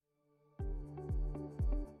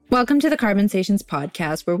Welcome to the Carbonsations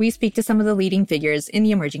podcast, where we speak to some of the leading figures in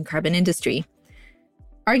the emerging carbon industry.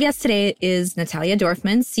 Our guest today is Natalia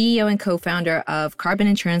Dorfman, CEO and co-founder of carbon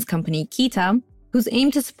insurance company Kita, whose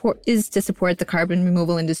aim is to support the carbon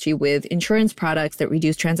removal industry with insurance products that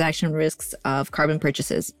reduce transaction risks of carbon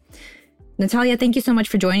purchases. Natalia, thank you so much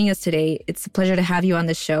for joining us today. It's a pleasure to have you on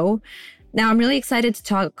the show. Now, I'm really excited to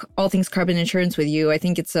talk all things carbon insurance with you. I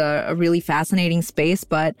think it's a really fascinating space.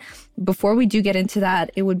 But before we do get into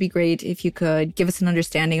that, it would be great if you could give us an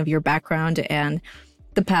understanding of your background and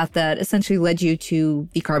the path that essentially led you to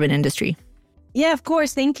the carbon industry. Yeah, of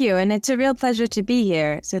course. Thank you. And it's a real pleasure to be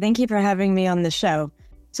here. So thank you for having me on the show.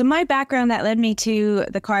 So my background that led me to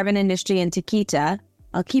the carbon industry and to Kita,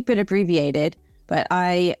 I'll keep it abbreviated, but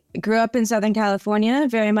I grew up in Southern California,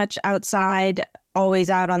 very much outside, always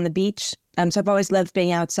out on the beach. So I've always loved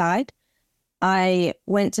being outside. I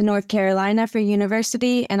went to North Carolina for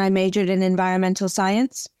university and I majored in environmental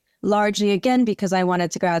science, largely again because I wanted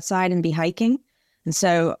to go outside and be hiking. And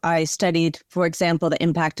so I studied, for example, the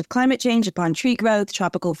impact of climate change upon tree growth,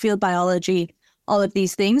 tropical field biology, all of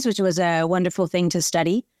these things, which was a wonderful thing to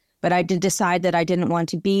study. But I did decide that I didn't want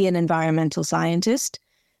to be an environmental scientist.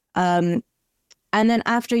 And then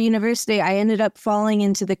after university, I ended up falling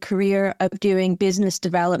into the career of doing business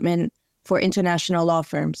development for international law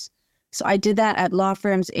firms. So I did that at law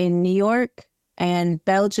firms in New York and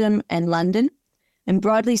Belgium and London. And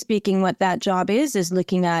broadly speaking, what that job is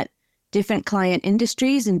looking at different client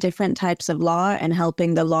industries and different types of law and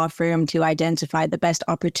helping the law firm to identify the best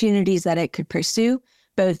opportunities that it could pursue,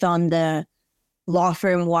 both on the law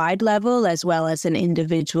firm-wide level as well as in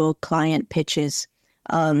individual client pitches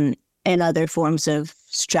and other forms of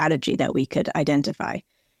strategy that we could identify.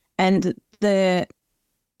 And the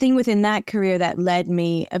thing within that career that led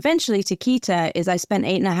me eventually to Kita is I spent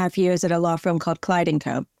 8.5 years at a law firm called Clyde &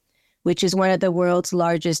 Co., which is one of the world's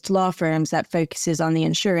largest law firms that focuses on the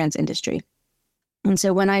insurance industry. And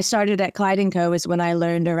so when I started at Clyde & Co. is when I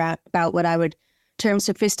learned about what I would term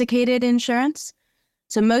sophisticated insurance.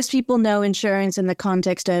 So most people know insurance in the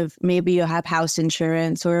context of maybe you have house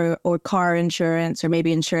insurance or car insurance or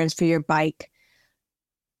maybe insurance for your bike.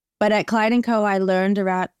 But at Clyde & Co., I learned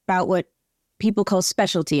about what people call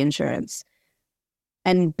specialty insurance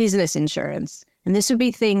and business insurance. And this would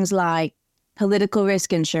be things like political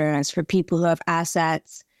risk insurance for people who have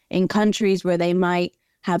assets in countries where they might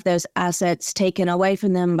have those assets taken away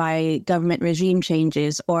from them by government regime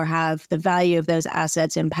changes or have the value of those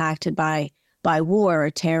assets impacted by war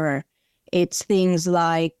or terror. It's things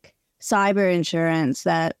like cyber insurance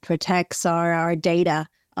that protects our data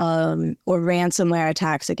or ransomware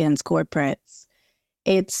attacks against corporates.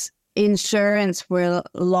 It's insurance for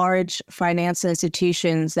large financial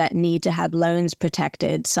institutions that need to have loans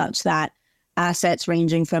protected such that assets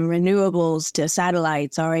ranging from renewables to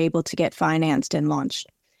satellites are able to get financed and launched.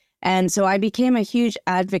 And so I became a huge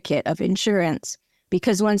advocate of insurance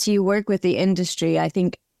because once you work with the industry, I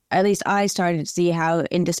think at least I started to see how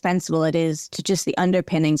indispensable it is to just the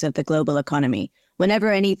underpinnings of the global economy. Whenever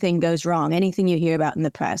anything goes wrong, anything you hear about in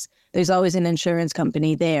the press, there's always an insurance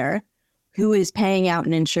company there who is paying out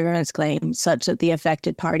an insurance claim such that the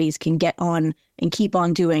affected parties can get on and keep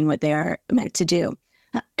on doing what they are meant to do.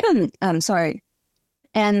 I'm sorry.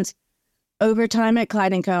 And over time at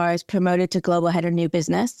Clyde & Co., I was promoted to global head of new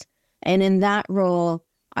business. And in that role,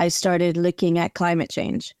 I started looking at climate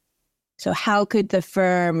change. So how could the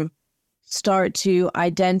firm start to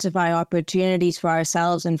identify opportunities for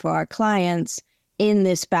ourselves and for our clients in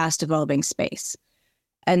this fast evolving space?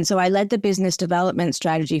 And so I led the business development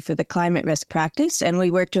strategy for the climate risk practice. And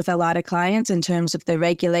we worked with a lot of clients in terms of the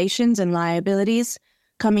regulations and liabilities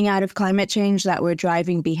coming out of climate change that were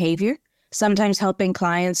driving behavior, sometimes helping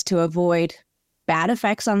clients to avoid bad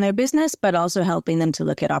effects on their business, but also helping them to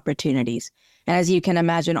look at opportunities. And as you can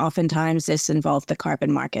imagine, oftentimes this involved the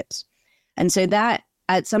carbon markets. And so that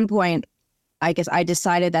at some point, I guess I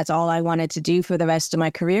decided that's all I wanted to do for the rest of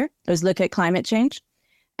my career was look at climate change.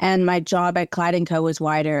 And my job at Clyde & Co. was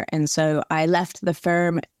wider. And so I left the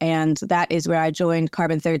firm, and that is where I joined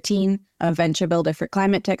Carbon 13, a venture builder for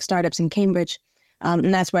climate tech startups in Cambridge.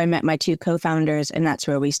 And that's where I met my two co-founders, and that's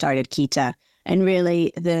where we started Kita. And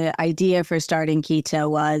really, the idea for starting Kita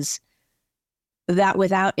was that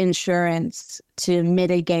without insurance to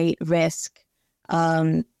mitigate risk,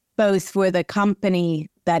 both for the company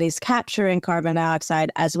that is capturing carbon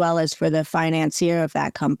dioxide as well as for the financier of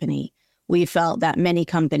that company, we felt that many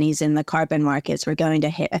companies in the carbon markets were going to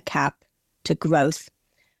hit a cap to growth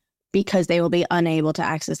because they will be unable to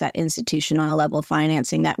access that institutional level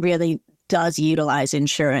financing that really does utilize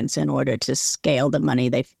insurance in order to scale the money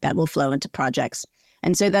that will flow into projects.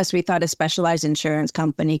 And so thus we thought a specialized insurance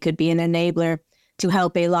company could be an enabler to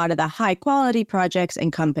help a lot of the high quality projects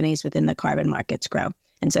and companies within the carbon markets grow.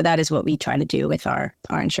 And so that is what we try to do with our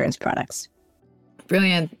insurance products.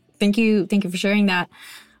 Brilliant. Thank you. Thank you for sharing that.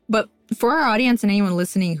 But for our audience and anyone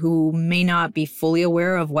listening who may not be fully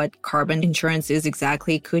aware of what carbon insurance is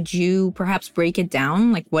exactly, could you perhaps break it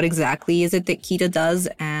down? Like, what exactly is it that Kita does,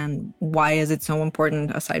 and why is it so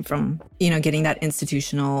important aside from, getting that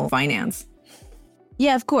institutional finance?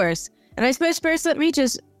 Yeah, of course. And I suppose first, let me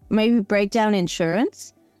just maybe break down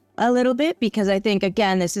insurance a little bit, because I think,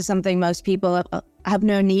 again, this is something most people have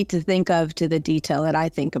no need to think of to the detail that I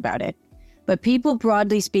think about it. But people,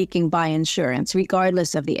 broadly speaking, buy insurance,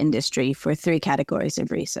 regardless of the industry, for three categories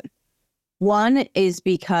of reason. One is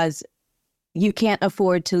because you can't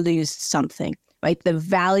afford to lose something, right? The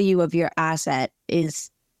value of your asset is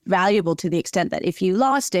valuable to the extent that if you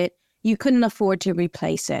lost it, you couldn't afford to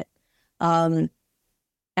replace it. And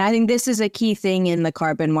I think this is a key thing in the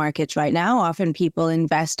carbon markets right now. Often people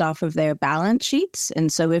invest off of their balance sheets.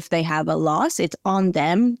 And so if they have a loss, it's on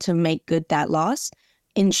them to make good that loss.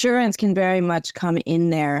 Insurance can very much come in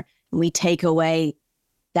there, and we take away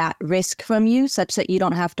that risk from you such that you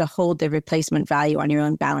don't have to hold the replacement value on your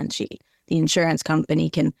own balance sheet. The insurance company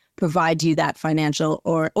can provide you that financial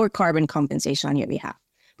or carbon compensation on your behalf.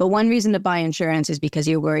 But one reason to buy insurance is because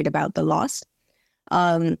you're worried about the loss.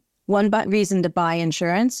 One reason to buy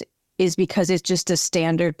insurance is because it's just a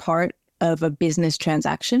standard part of a business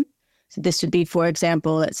transaction. So this would be, for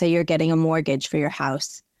example, let's say you're getting a mortgage for your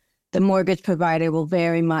house. The mortgage provider will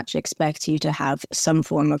very much expect you to have some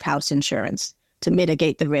form of house insurance to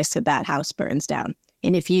mitigate the risk that that house burns down.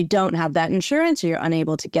 And if you don't have that insurance, or you're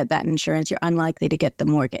unable to get that insurance, you're unlikely to get the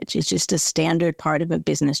mortgage. It's just a standard part of a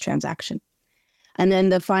business transaction. And then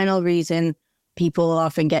the final reason people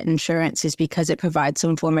often get insurance is because it provides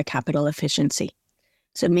some form of capital efficiency.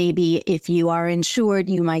 So maybe if you are insured,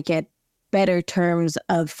 you might get better terms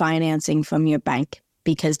of financing from your bank,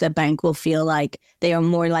 because the bank will feel like they are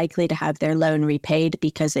more likely to have their loan repaid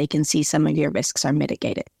because they can see some of your risks are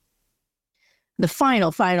mitigated. The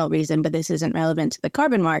final reason, but this isn't relevant to the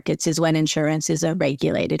carbon markets, is when insurance is a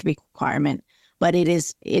regulated requirement. But it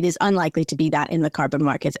is unlikely to be that in the carbon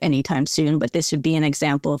markets anytime soon. But this would be an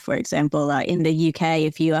example. For example, in the UK,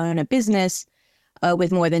 if you own a business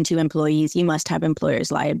with more than 2 employees, you must have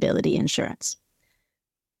employer's liability insurance.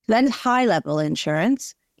 Then high-level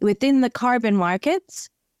insurance. Within the carbon markets,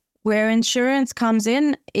 where insurance comes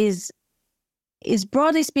in is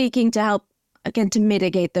broadly speaking to help, again, to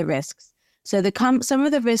mitigate the risks. So some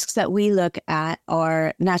of the risks that we look at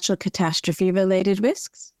are natural catastrophe-related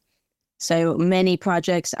risks. So many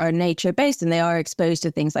projects are nature-based, and they are exposed to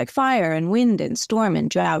things like fire and wind and storm and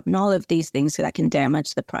drought and all of these things that can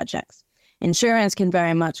damage the projects. Insurance can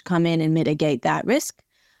very much come in and mitigate that risk.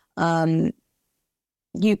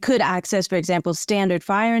 You could access, for example, standard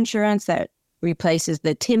fire insurance that replaces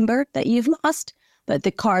the timber that you've lost, but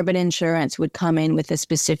the carbon insurance would come in with a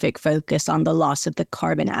specific focus on the loss of the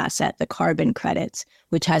carbon asset, the carbon credits,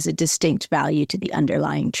 which has a distinct value to the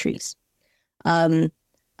underlying trees.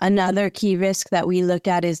 Another key risk that we look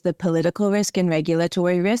at is the political risk and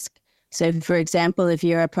regulatory risk. So, for example, if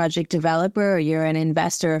you're a project developer or you're an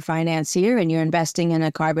investor or financier and you're investing in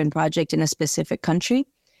a carbon project in a specific country,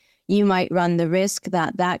 you might run the risk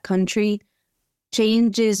that that country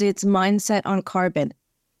changes its mindset on carbon.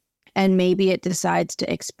 And maybe it decides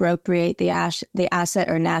to expropriate the asset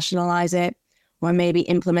or nationalize it, or maybe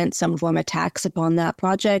implement some form of tax upon that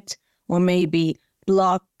project, or maybe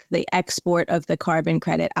block the export of the carbon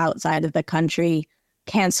credit outside of the country,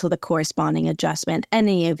 cancel the corresponding adjustment.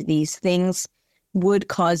 Any of these things would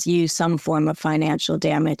cause you some form of financial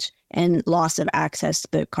damage and loss of access to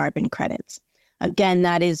the carbon credits. Again,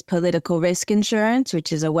 that is political risk insurance,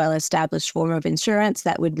 which is a well-established form of insurance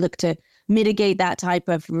that would look to mitigate that type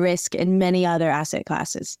of risk in many other asset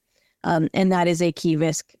classes. And that is a key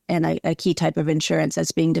risk and a key type of insurance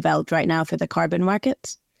that's being developed right now for the carbon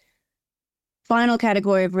markets. Final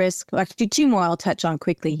category of risk, well, actually 2 more I'll touch on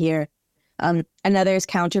quickly here. Another is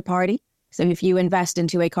counterparty. So if you invest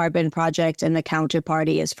into a carbon project and the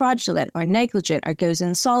counterparty is fraudulent or negligent or goes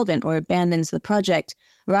insolvent or abandons the project,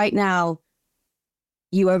 right now,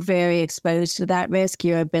 you are very exposed to that risk.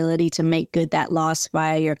 Your ability to make good that loss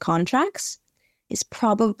via your contracts is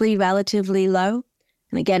probably relatively low.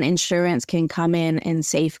 And again, insurance can come in and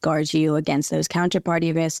safeguard you against those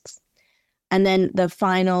counterparty risks. And then the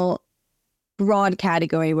final broad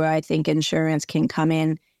category where I think insurance can come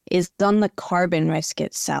in is on the carbon risk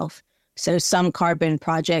itself. So some carbon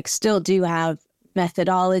projects still do have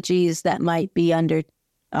methodologies that might be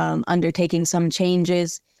undertaking some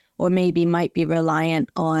changes, or maybe might be reliant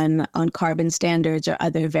on carbon standards or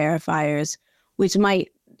other verifiers, which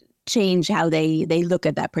might change how they look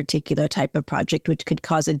at that particular type of project, which could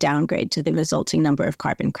cause a downgrade to the resulting number of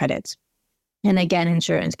carbon credits. And again,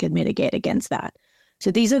 insurance could mitigate against that.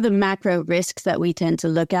 So these are the macro risks that we tend to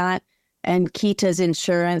look at. And Kita's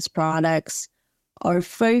insurance products are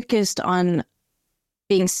focused on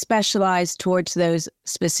being specialized towards those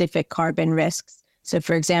specific carbon risks. So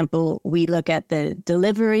for example, we look at the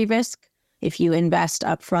delivery risk. If you invest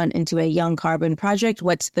upfront into a young carbon project,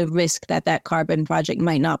 what's the risk that that carbon project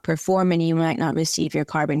might not perform and you might not receive your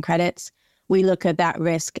carbon credits? We look at that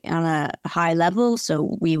risk on a high level.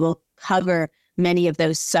 So we will cover many of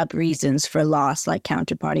those sub-reasons for loss, like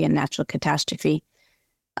counterparty and natural catastrophe.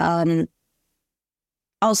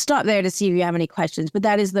 I'll stop there to see if you have any questions, but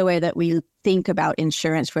that is the way that we think about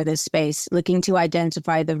insurance for this space, looking to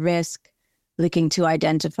identify the risk, looking to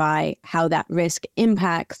identify how that risk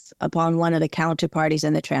impacts upon one of the counterparties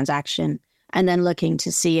in the transaction, and then looking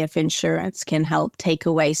to see if insurance can help take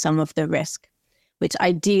away some of the risk, which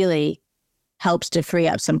ideally helps to free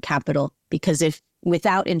up some capital, because if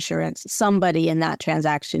without insurance, somebody in that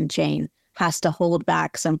transaction chain has to hold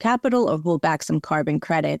back some capital or hold back some carbon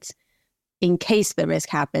credits in case the risk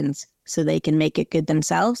happens so they can make it good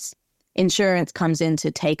themselves. Insurance comes in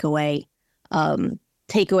to take away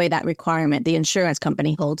that requirement. The insurance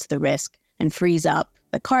company holds the risk and frees up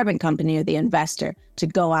the carbon company or the investor to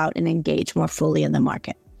go out and engage more fully in the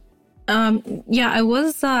market. I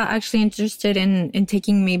was actually interested in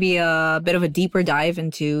taking maybe a bit of a deeper dive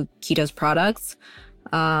into Kita's products,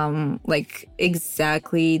 like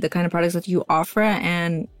exactly the kind of products that you offer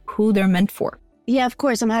and who they're meant for. Yeah, of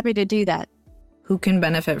course. I'm happy to do that. Who can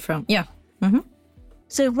benefit from? Yeah. Mm-hmm.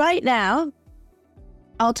 So right now,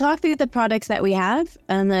 I'll talk through the products that we have,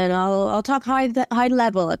 and then I'll talk high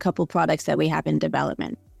level a couple products that we have in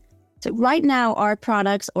development. So right now, our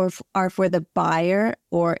products are for the buyer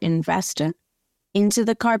or investor into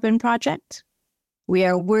the carbon project. We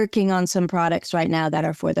are working on some products right now that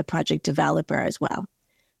are for the project developer as well.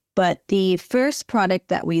 But the first product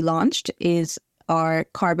that we launched is our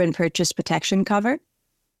carbon purchase protection cover,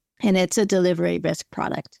 and it's a delivery risk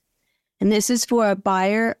product. And this is for a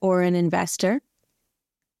buyer or an investor,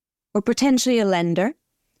 or potentially a lender,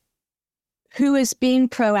 who is being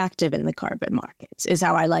proactive in the carbon markets, is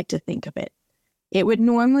how I like to think of it. It would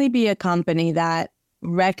normally be a company that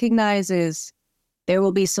recognizes there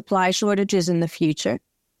will be supply shortages in the future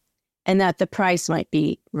and that the price might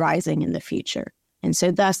be rising in the future. And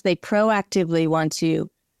so thus they proactively want to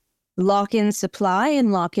lock in supply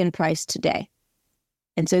and lock in price today.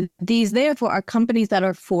 And so these therefore are companies that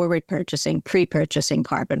are forward purchasing, pre-purchasing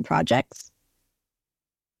carbon projects.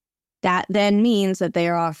 That then means that they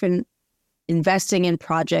are often investing in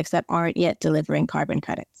projects that aren't yet delivering carbon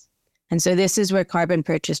credits. And so this is where carbon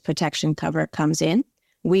purchase protection cover comes in.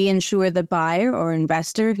 We insure the buyer or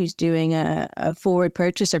investor who's doing a forward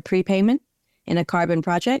purchase or prepayment in a carbon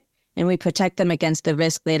project, and we protect them against the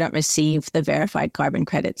risk they don't receive the verified carbon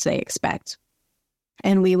credits they expect.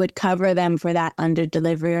 And we would cover them for that under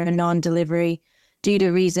delivery or non-delivery due to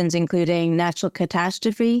reasons including natural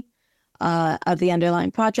catastrophe of the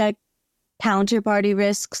underlying project, counterparty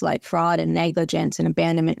risks like fraud and negligence and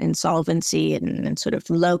abandonment, insolvency, and sort of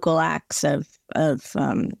local acts of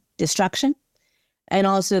destruction, and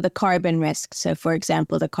also the carbon risk. So, for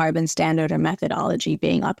example, the carbon standard or methodology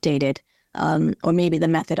being updated, or maybe the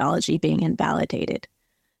methodology being invalidated.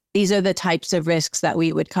 These are the types of risks that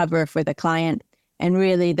we would cover for the client. And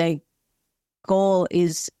really, the goal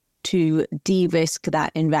is to de-risk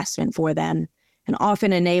that investment for them and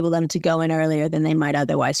often enable them to go in earlier than they might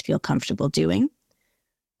otherwise feel comfortable doing.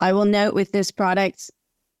 I will note with this product,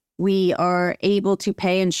 we are able to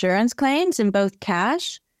pay insurance claims in both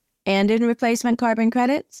cash and in replacement carbon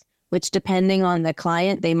credits, which depending on the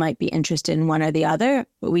client, they might be interested in one or the other.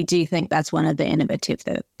 But we do think that's one of the innovative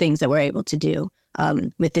things that we're able to do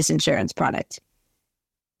with this insurance product.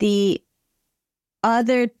 The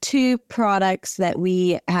other two products that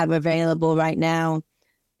we have available right now,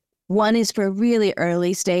 one is for really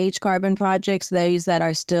early stage carbon projects, those that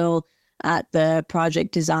are still at the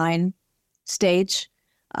project design stage.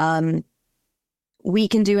 We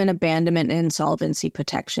can do an abandonment and insolvency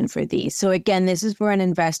protection for these. So again, this is for an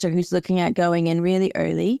investor who's looking at going in really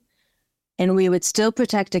early, and we would still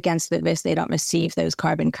protect against the risk they don't receive those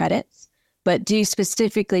carbon credits, but due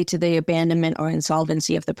specifically to the abandonment or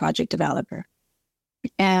insolvency of the project developer.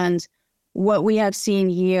 And what we have seen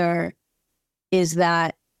here is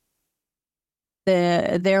that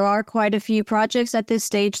there are quite a few projects at this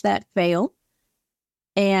stage that fail.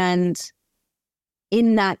 And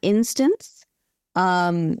in that instance,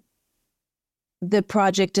 the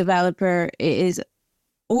project developer is,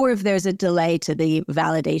 or if there's a delay to the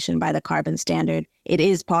validation by the carbon standard, it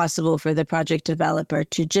is possible for the project developer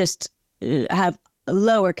to just have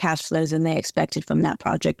lower cash flows than they expected from that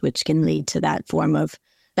project, which can lead to that form of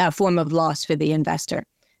loss for the investor.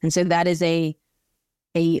 And so that is a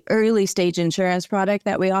early stage insurance product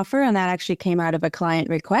that we offer, and that actually came out of a client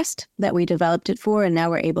request that we developed it for, and now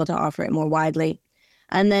we're able to offer it more widely.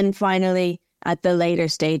 And then finally, at the later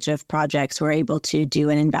stage of projects, we're able to do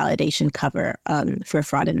an invalidation cover for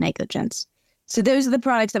fraud and negligence. So those are the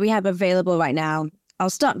products that we have available right now. I'll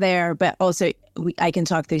stop there, but also I can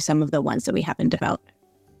talk through some of the ones that we have in development.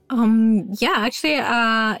 Yeah, actually,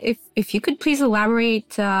 if you could please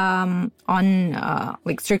elaborate on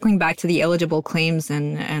like circling back to the eligible claims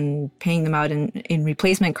and paying them out in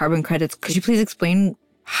replacement carbon credits. Could you please explain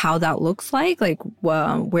how that looks like? Like,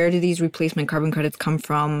 where do these replacement carbon credits come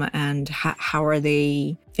from, and how are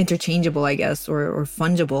they interchangeable, I guess, or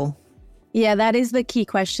fungible? Yeah, that is the key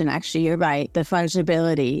question. Actually, you're right. The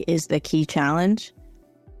fungibility is the key challenge.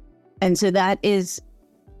 And so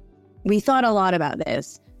we thought a lot about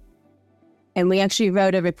this. And we actually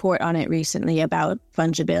wrote a report on it recently about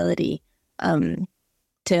fungibility to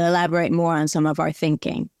elaborate more on some of our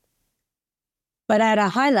thinking. But at a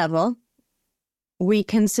high level, we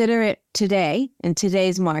consider it today, in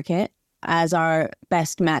today's market, as our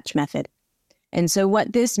best match method. And so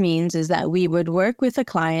what this means is that we would work with a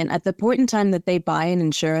client at the point in time that they buy an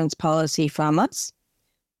insurance policy from us.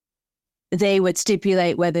 They would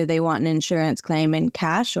stipulate whether they want an insurance claim in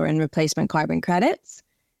cash or in replacement carbon credits.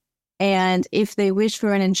 And if they wish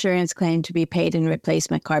for an insurance claim to be paid in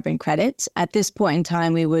replacement carbon credits, at this point in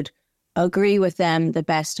time, we would agree with them the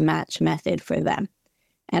best match method for them.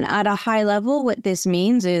 And at a high level, what this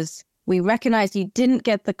means is we recognize you didn't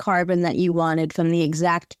get the carbon that you wanted from the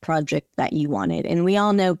exact project that you wanted. And we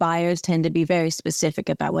all know buyers tend to be very specific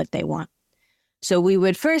about what they want. So we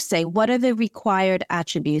would first say, what are the required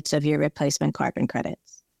attributes of your replacement carbon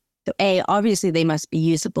credits? So A, obviously they must be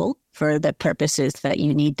usable for the purposes that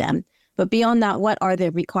you need them. But beyond that, what are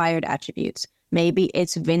the required attributes? Maybe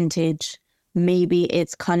it's vintage, maybe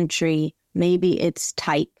it's country, maybe it's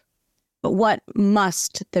type. But what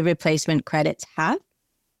must the replacement credits have?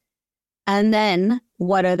 And then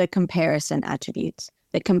what are the comparison attributes?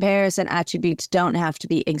 The comparison attributes don't have to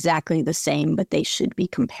be exactly the same, but they should be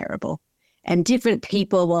comparable. And different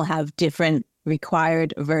people will have different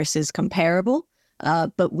required versus comparable,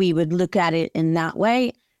 but we would look at it in that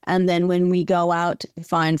way. And then when we go out to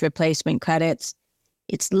find replacement credits,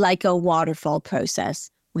 it's like a waterfall process.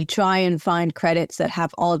 We try and find credits that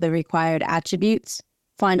have all the required attributes,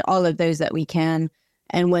 find all of those that we can.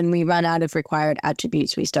 And when we run out of required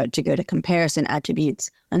attributes, we start to go to comparison attributes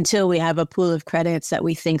until we have a pool of credits that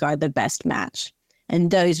we think are the best match. And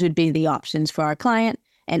those would be the options for our client.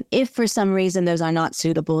 And if for some reason those are not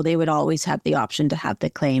suitable, they would always have the option to have the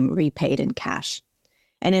claim repaid in cash.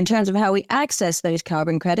 And in terms of how we access those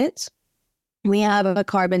carbon credits, we have a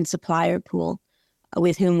carbon supplier pool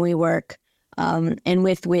with whom we work and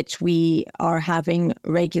with which we are having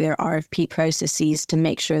regular RFP processes to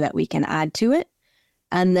make sure that we can add to it.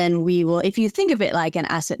 And then we will, if you think of it like an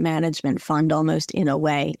asset management fund almost in a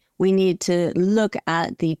way, we need to look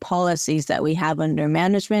at the policies that we have under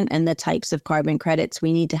management and the types of carbon credits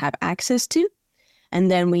we need to have access to.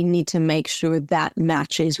 And then we need to make sure that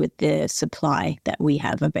matches with the supply that we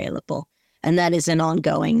have available. And that is an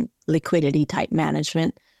ongoing liquidity type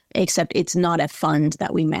management, except it's not a fund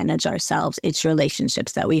that we manage ourselves. It's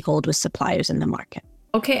relationships that we hold with suppliers in the market.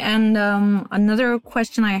 Okay, and another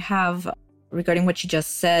question I have regarding what you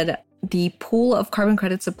just said, the pool of carbon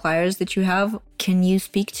credit suppliers that you have, can you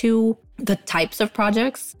speak to the types of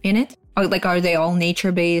projects in it? Or are they all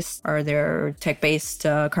nature-based? Are there tech-based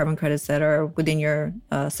carbon credits that are within your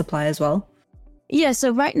supply as well? Yeah,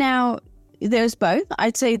 so right now, there's both.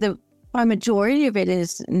 I'd say our majority of it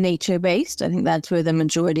is nature-based. I think that's where the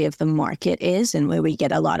majority of the market is, and where we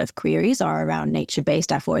get a lot of queries are around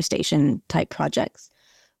nature-based afforestation-type projects.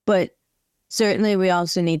 But certainly, we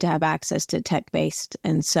also need to have access to tech-based.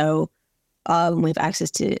 And so we have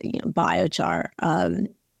access to biochar,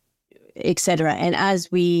 et cetera. And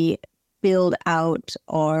as we build out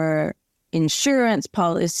our insurance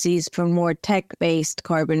policies for more tech-based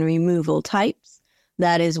carbon removal types,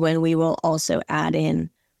 that is when we will also add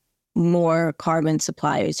in more carbon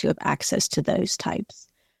suppliers who have access to those types.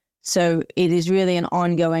 So it is really an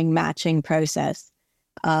ongoing matching process.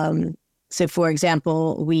 So, for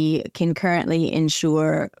example, we can currently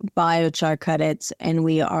insure biochar credits, and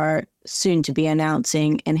we are soon to be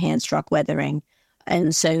announcing enhanced rock weathering.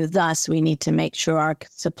 And so thus, we need to make sure our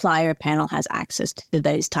supplier panel has access to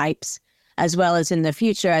those types. as well as in the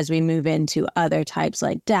future, as we move into other types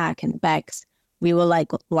like DAC and BECS, we will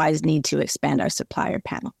likewise need to expand our supplier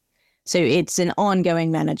panel. So it's an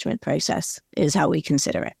ongoing management process is how we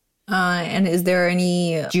consider it. And is there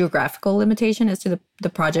any geographical limitation as to the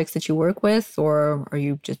projects that you work with, or are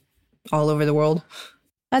you just all over the world?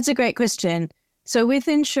 That's a great question. So with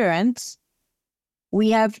insurance, we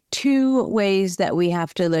have two ways that we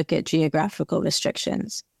have to look at geographical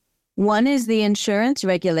restrictions. One is the insurance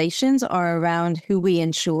regulations are around who we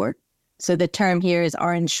insure. So the term here is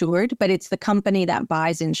are insured, but it's the company that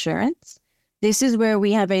buys insurance. This is where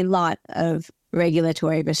we have a lot of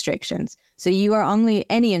regulatory restrictions. So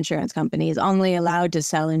any insurance company is only allowed to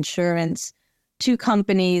sell insurance to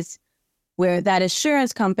companies where that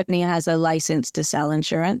insurance company has a license to sell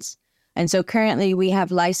insurance. And so currently we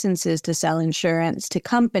have licenses to sell insurance to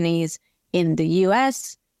companies in the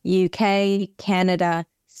US, UK, Canada,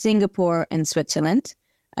 Singapore, and Switzerland.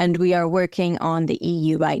 And we are working on the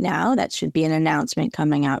EU right now. That should be an announcement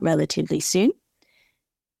coming out relatively soon.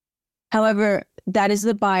 However, that is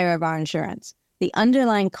the buyer of our insurance. The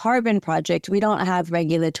underlying carbon project, we don't have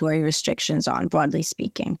regulatory restrictions on, broadly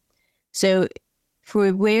speaking. So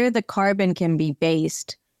for where the carbon can be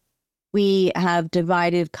based, we have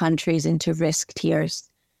divided countries into risk tiers,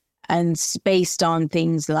 and based on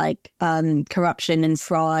things like corruption and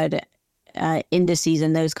fraud, indices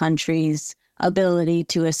in those countries, ability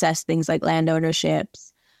to assess things like land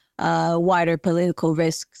ownerships, wider political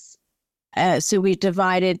risks. So we've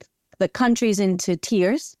divided the countries into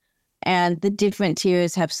tiers, and the different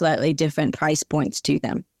tiers have slightly different price points to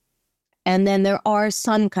them. And then there are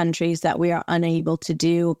some countries that we are unable to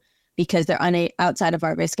do because they're outside of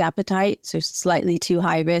our risk appetite, so slightly too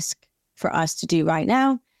high risk for us to do right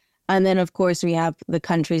now. And then, of course, we have the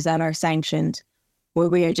countries that are sanctioned, where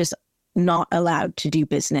we are just not allowed to do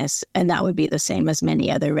business. And that would be the same as many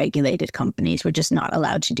other regulated companies. We're just not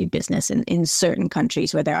allowed to do business in certain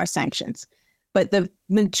countries where there are sanctions. But the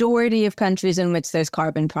majority of countries in which there's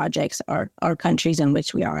carbon projects are countries in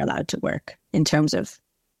which we are allowed to work in terms of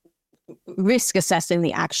risk assessing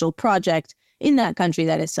the actual project in that country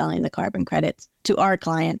that is selling the carbon credits to our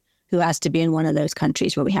client, who has to be in one of those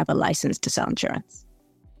countries where we have a license to sell insurance.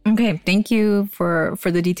 Okay, thank you for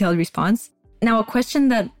the detailed response. Now, a question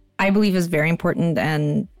that I believe is very important,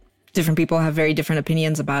 and different people have very different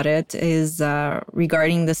opinions about it, is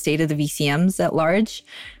regarding the state of the VCMs at large.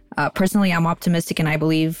 Personally, I'm optimistic, and I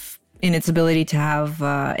believe in its ability to have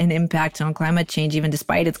an impact on climate change, even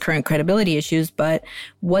despite its current credibility issues. But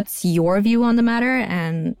what's your view on the matter,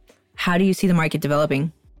 and how do you see the market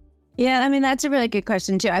developing? Yeah, I mean, that's a really good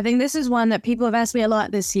question, too. I think this is one that people have asked me a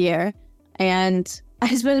lot this year. And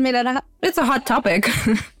I suppose it's a hot topic.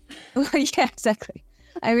 Well, yeah, exactly.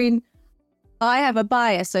 I mean, I have a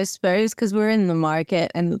bias, I suppose, because we're in the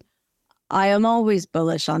market, and I am always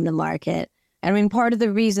bullish on the market. I mean, part of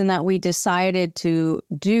the reason that we decided to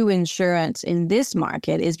do insurance in this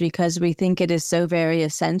market is because we think it is so very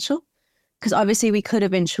essential. Because obviously we could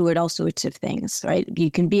have insured all sorts of things, right? You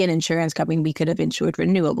can be an insurance company. We could have insured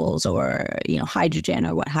renewables or, hydrogen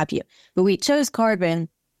or what have you. But we chose carbon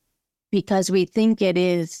because we think it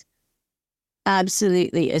is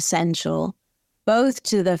absolutely essential, both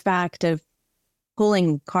to the fact of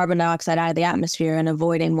pulling carbon dioxide out of the atmosphere and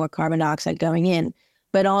avoiding more carbon dioxide going in,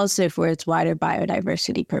 but also for its wider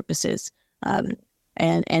biodiversity purposes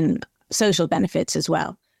and social benefits as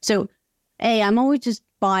well. So, I'm always just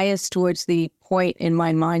biased towards the point in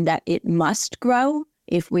my mind that it must grow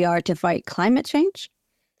if we are to fight climate change.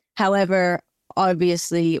 However,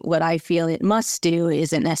 obviously, what I feel it must do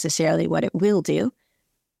isn't necessarily what it will do.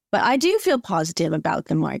 But I do feel positive about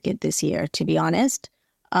the market this year, to be honest.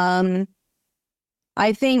 I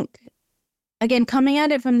think, again, coming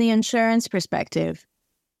at it from the insurance perspective,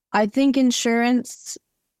 I think insurance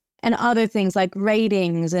and other things like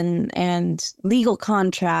ratings and legal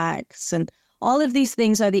contracts and all of these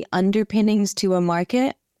things are the underpinnings to a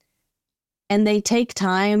market, and they take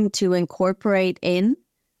time to incorporate in.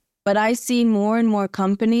 But I see more and more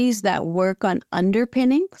companies that work on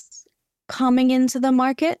underpinnings coming into the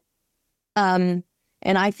market. And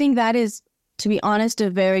I think that is, to be honest,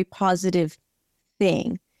 a very positive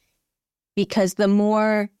thing, because the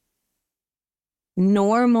more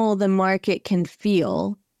normal the market can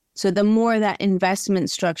feel, so the more that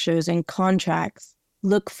investment structures and contracts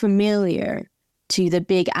look familiar to the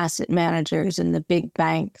big asset managers and the big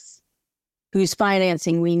banks whose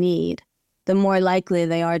financing we need, the more likely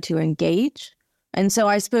they are to engage. And so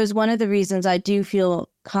I suppose one of the reasons I do feel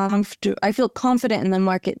confident in the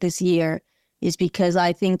market this year is because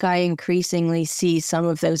I think I increasingly see some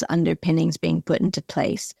of those underpinnings being put into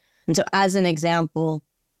place. And so as an example,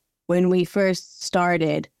 when we first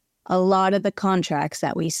started, a lot of the contracts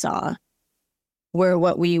that we saw were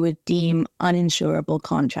what we would deem uninsurable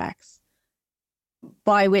contracts,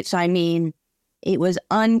 by which I mean it was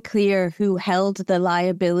unclear who held the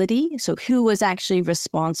liability, so who was actually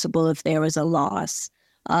responsible if there was a loss.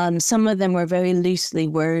 Some of them were very loosely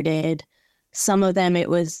worded. Some of them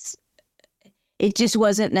it just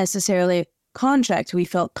wasn't necessarily a contract we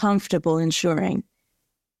felt comfortable insuring.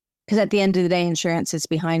 Because at the end of the day, insurance is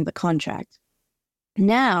behind the contract.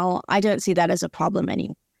 Now, I don't see that as a problem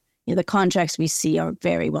anymore. The contracts we see are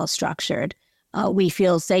very well structured. We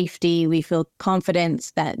feel safety. We feel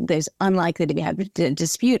confidence that there's unlikely to be a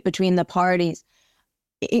dispute between the parties.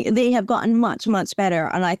 They have gotten much, much better.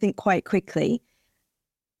 And I think quite quickly,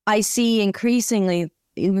 I see increasingly,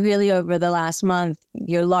 really over the last month,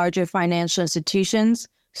 your larger financial institutions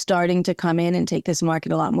starting to come in and take this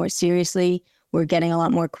market a lot more seriously. We're getting a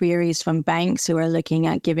lot more queries from banks who are looking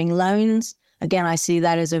at giving loans. Again, I see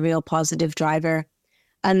that as a real positive driver.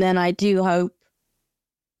 And then I do hope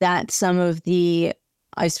that some of the,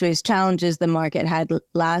 I suppose, challenges the market had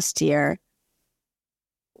last year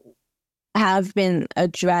have been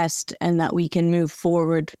addressed and that we can move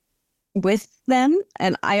forward with them.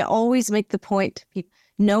 And I always make the point,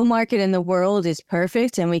 no market in the world is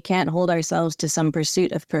perfect and we can't hold ourselves to some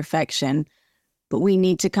pursuit of perfection, but we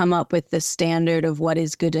need to come up with the standard of what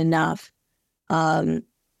is good enough. And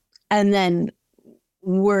then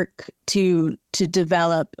work to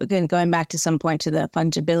develop, again, going back to some point to the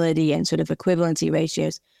fungibility and sort of equivalency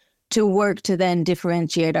ratios, to work to then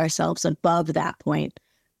differentiate ourselves above that point,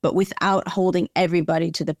 but without holding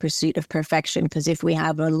everybody to the pursuit of perfection. Because if we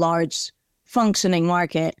have a large functioning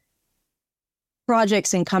market,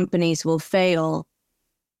 projects and companies will fail,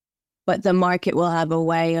 but the market will have a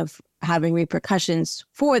way of having repercussions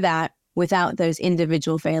for that without those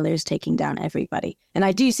individual failures taking down everybody. And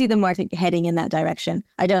I do see the market heading in that direction.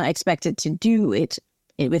 I don't expect it to do it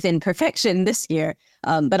within perfection this year,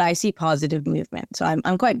 but I see positive movement. So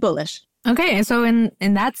I'm quite bullish. Okay, so in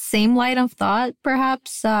that same light of thought,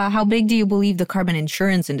 perhaps, how big do you believe the carbon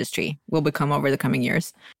insurance industry will become over the coming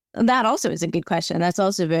years? That also is a good question. That's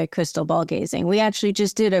also very crystal ball gazing. We actually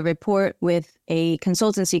just did a report with a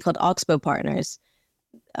consultancy called Oxbow Partners.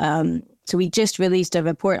 So we just released a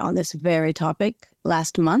report on this very topic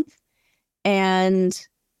last month. And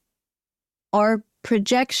our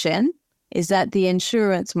projection is that the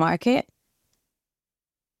insurance market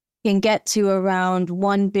can get to around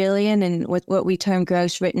 $1 billion in what we term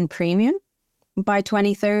gross written premium by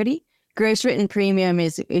 2030. Gross written premium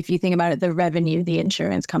is, if you think about it, the revenue the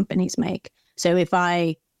insurance companies make. So if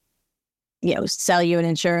I, sell you an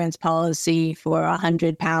insurance policy for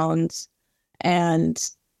 £100 and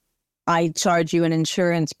I charge you an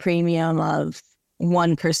insurance premium of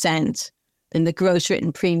 1%, then the gross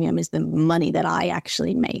written premium is the money that I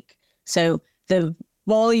actually make. So the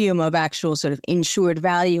volume of actual sort of insured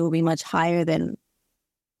value will be much higher than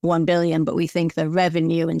 1 billion, but we think the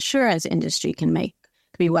revenue insurance industry can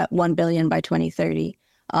be 1 billion by 2030.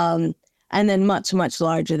 And then much, much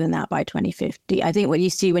larger than that by 2050. I think what you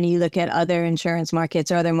see when you look at other insurance markets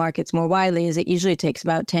or other markets more widely is it usually takes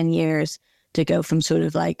about 10 years to go from sort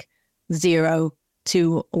of like 0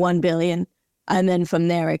 to 1 billion. And then from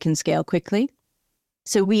there, it can scale quickly.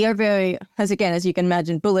 So we are very, as you can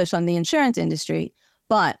imagine, bullish on the insurance industry,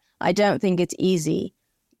 but I don't think it's easy.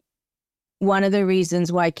 One of the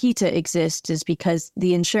reasons why Kita exists is because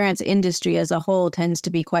the insurance industry as a whole tends to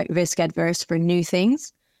be quite risk adverse for new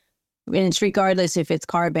things. And it's regardless if it's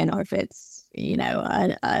carbon or if it's,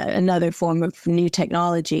 another form of new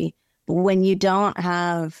technology. But when you don't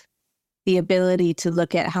have the ability to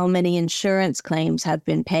look at how many insurance claims have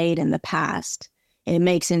been paid in the past, it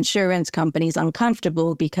makes insurance companies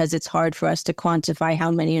uncomfortable because it's hard for us to quantify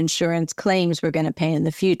how many insurance claims we're going to pay in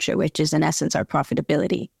the future, which is in essence our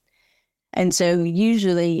profitability. And so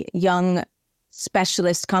usually young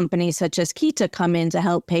specialist companies such as Kita come in to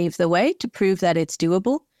help pave the way to prove that it's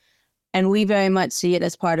doable. And we very much see it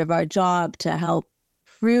as part of our job to help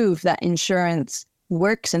prove that insurance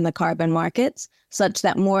works in the carbon markets such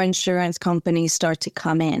that more insurance companies start to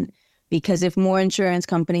come in. Because if more insurance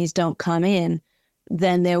companies don't come in,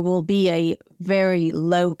 then there will be a very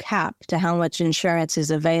low cap to how much insurance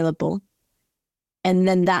is available. And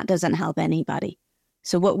then that doesn't help anybody.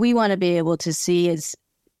 So what we want to be able to see is,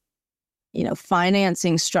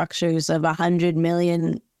 financing structures of 100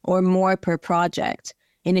 million or more per project.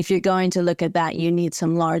 And if you're going to look at that, you need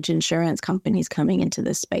some large insurance companies coming into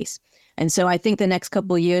this space. And so I think the next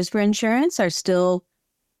couple of years for insurance are still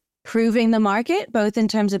proving the market, both in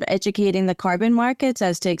terms of educating the carbon markets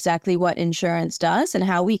as to exactly what insurance does and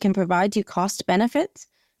how we can provide you cost benefits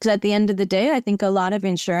Because at the end of the day, I think a lot of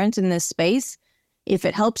insurance in this space, if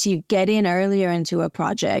it helps you get in earlier into a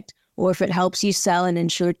project, or if it helps you sell an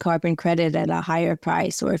insured carbon credit at a higher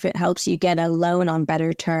price, or if it helps you get a loan on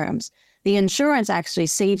better terms, the insurance actually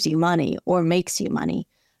saves you money or makes you money.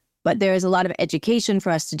 But there is a lot of education for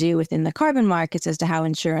us to do within the carbon markets as to how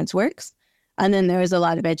insurance works. And then there is a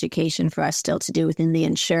lot of education for us still to do within the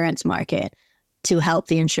insurance market to help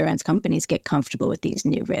the insurance companies get comfortable with these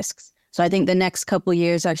new risks. So I think the next couple of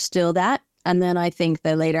years are still that. And then I think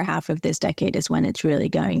the later half of this decade is when it's really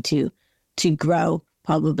going to grow,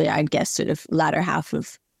 probably, I'd guess, sort of latter half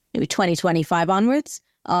of maybe 2025 onwards.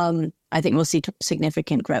 I think we'll see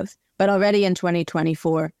significant growth. But already in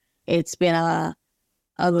 2024, it's been a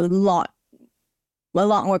lot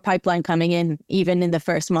more pipeline coming in, even in the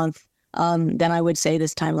first month, than I would say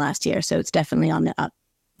this time last year. So it's definitely on the up.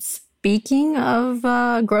 Speaking of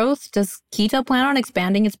growth, does Kita plan on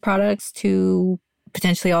expanding its products to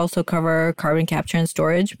potentially also cover carbon capture and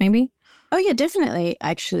storage, maybe? Oh, yeah, definitely.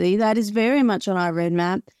 Actually, that is very much on our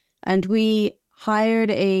roadmap. And we hired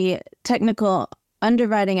a technical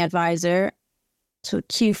underwriting advisor to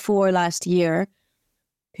Q4 last year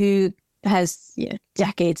who has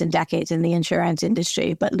decades and decades in the insurance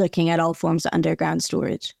industry, but looking at all forms of underground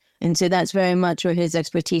storage. And so that's very much where his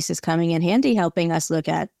expertise is coming in handy, helping us look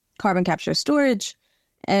at carbon capture storage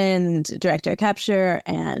and direct air capture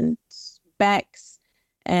and BECCS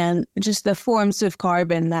and just the forms of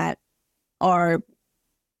carbon that are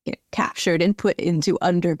captured and put into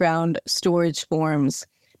underground storage forms,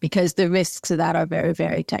 because the risks of that are very,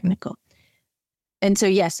 very technical. And so,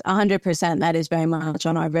 yes, 100%, that is very much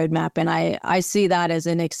on our roadmap. And I see that as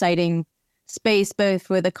an exciting space, both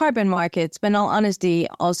for the carbon markets, but in all honesty,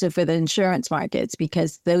 also for the insurance markets,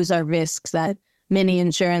 because those are risks that many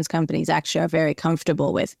insurance companies actually are very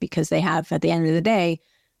comfortable with, because they have, at the end of the day,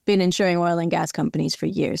 been insuring oil and gas companies for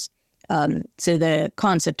years. So the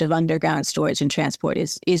concept of underground storage and transport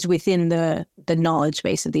is within the knowledge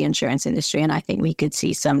base of the insurance industry. And I think we could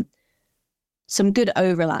see some good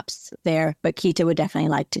overlaps there, but Kita would definitely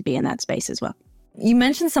like to be in that space as well. You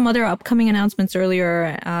mentioned some other upcoming announcements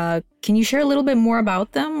earlier. Can you share a little bit more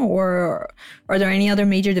about them, or are there any other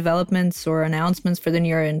major developments or announcements for the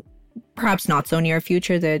near and perhaps not so near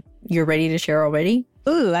future that you're ready to share already?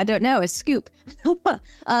 Ooh, I don't know, a scoop.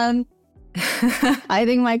 I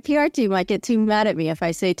think my PR team might get too mad at me if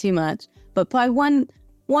I say too much. But probably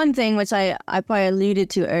one thing which I probably alluded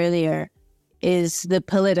to earlier is the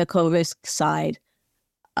political risk side.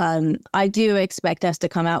 I do expect us to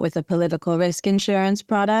come out with a political risk insurance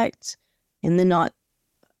product in the not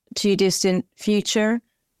too distant future,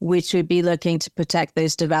 which would be looking to protect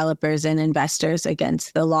those developers and investors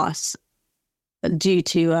against the loss due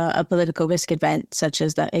to a political risk event, such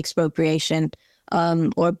as the expropriation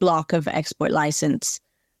or block of export license,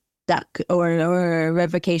 or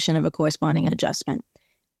revocation of a corresponding adjustment.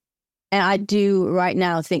 And I do right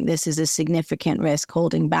now think this is a significant risk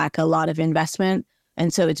holding back a lot of investment.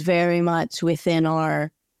 And so it's very much within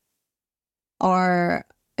our I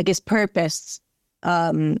guess, purpose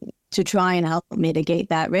to try and help mitigate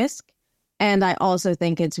that risk. And I also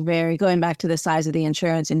think it's going back to the size of the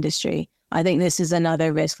insurance industry, I think this is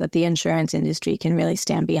another risk that the insurance industry can really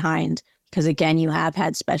stand behind. Because again, you have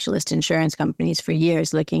had specialist insurance companies for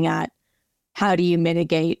years looking at how do you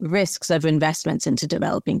mitigate risks of investments into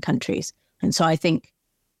developing countries. And so I think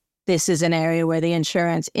this is an area where the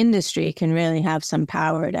insurance industry can really have some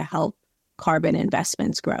power to help carbon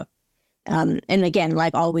investments grow. And again,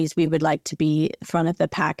 like always, we would like to be front of the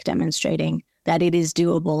pack demonstrating that it is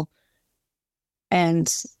doable.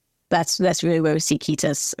 And that's really where we see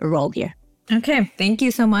Kita's role here. Okay. Thank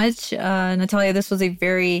you so much, Natalia. This was a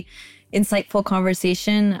very insightful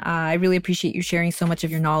conversation. I really appreciate you sharing so much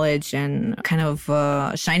of your knowledge and kind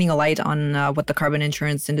of shining a light on what the carbon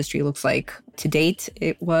insurance industry looks like to date.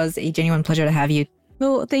 It was a genuine pleasure to have you.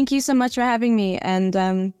 Well, thank you so much for having me. And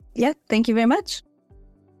thank you very much.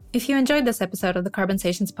 If you enjoyed this episode of the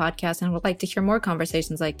Carbonsations podcast and would like to hear more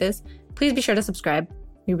conversations like this, please be sure to subscribe.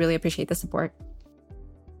 We really appreciate the support.